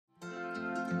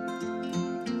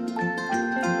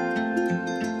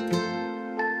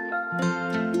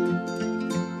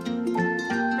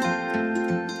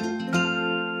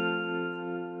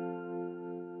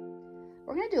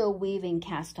knitting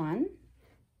cast on.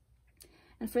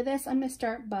 And for this, I'm going to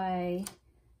start by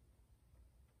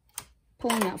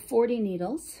pulling out 40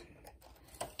 needles,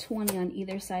 20 on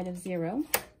either side of 0.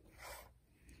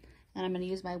 And I'm going to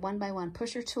use my 1x1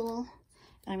 pusher tool,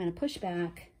 and I'm going to push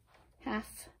back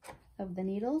half of the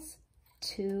needles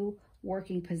to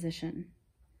working position.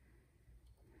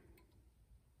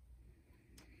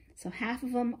 So half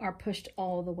of them are pushed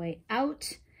all the way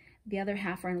out. The other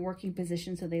half are in working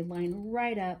position, so they line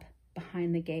right up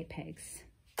behind the gate pegs.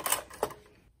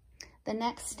 The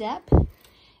next step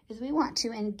is we want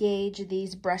to engage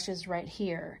these brushes right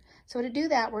here. So to do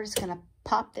that, we're just going to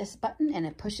pop this button and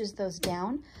it pushes those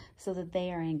down so that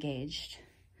they are engaged.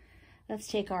 Let's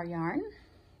take our yarn,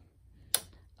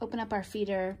 open up our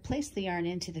feeder, place the yarn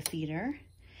into the feeder.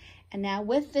 And now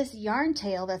with this yarn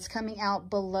tail that's coming out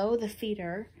below the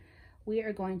feeder, we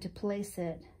are going to place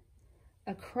it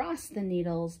across the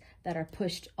needles that are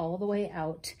pushed all the way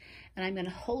out. And I'm going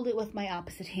to hold it with my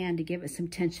opposite hand to give it some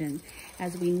tension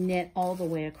as we knit all the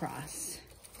way across.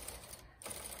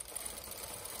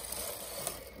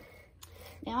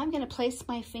 Now I'm going to place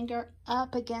my finger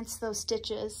up against those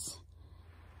stitches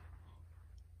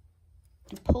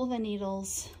and pull the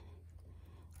needles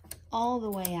all the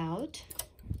way out.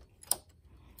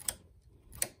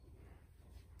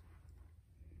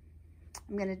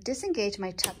 I'm going to disengage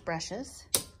my tuck brushes,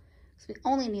 so we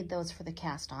only need those for the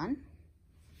cast on,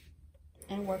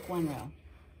 and work one row.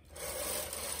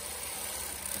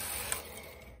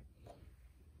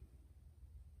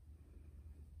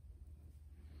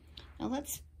 Now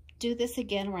let's do this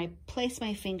again where I place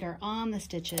my finger on the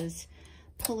stitches,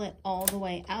 pull it all the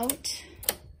way out,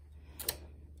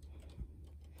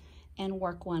 and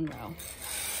work one row.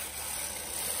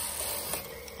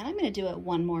 And I'm going to do it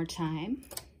one more time.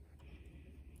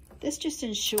 This just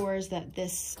ensures that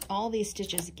all these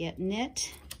stitches get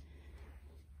knit.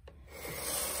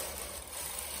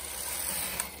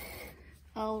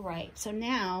 All right, so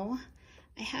now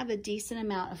I have a decent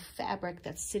amount of fabric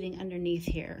that's sitting underneath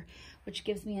here, which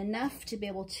gives me enough to be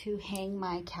able to hang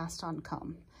my cast on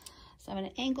comb. So I'm going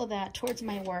to angle that towards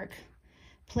my work,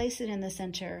 place it in the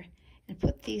center, and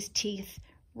put these teeth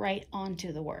right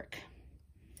onto the work.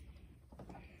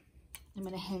 I'm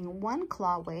going to hang one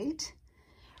claw weight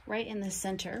right in the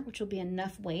center, which will be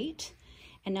enough weight.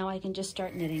 And now I can just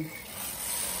start knitting.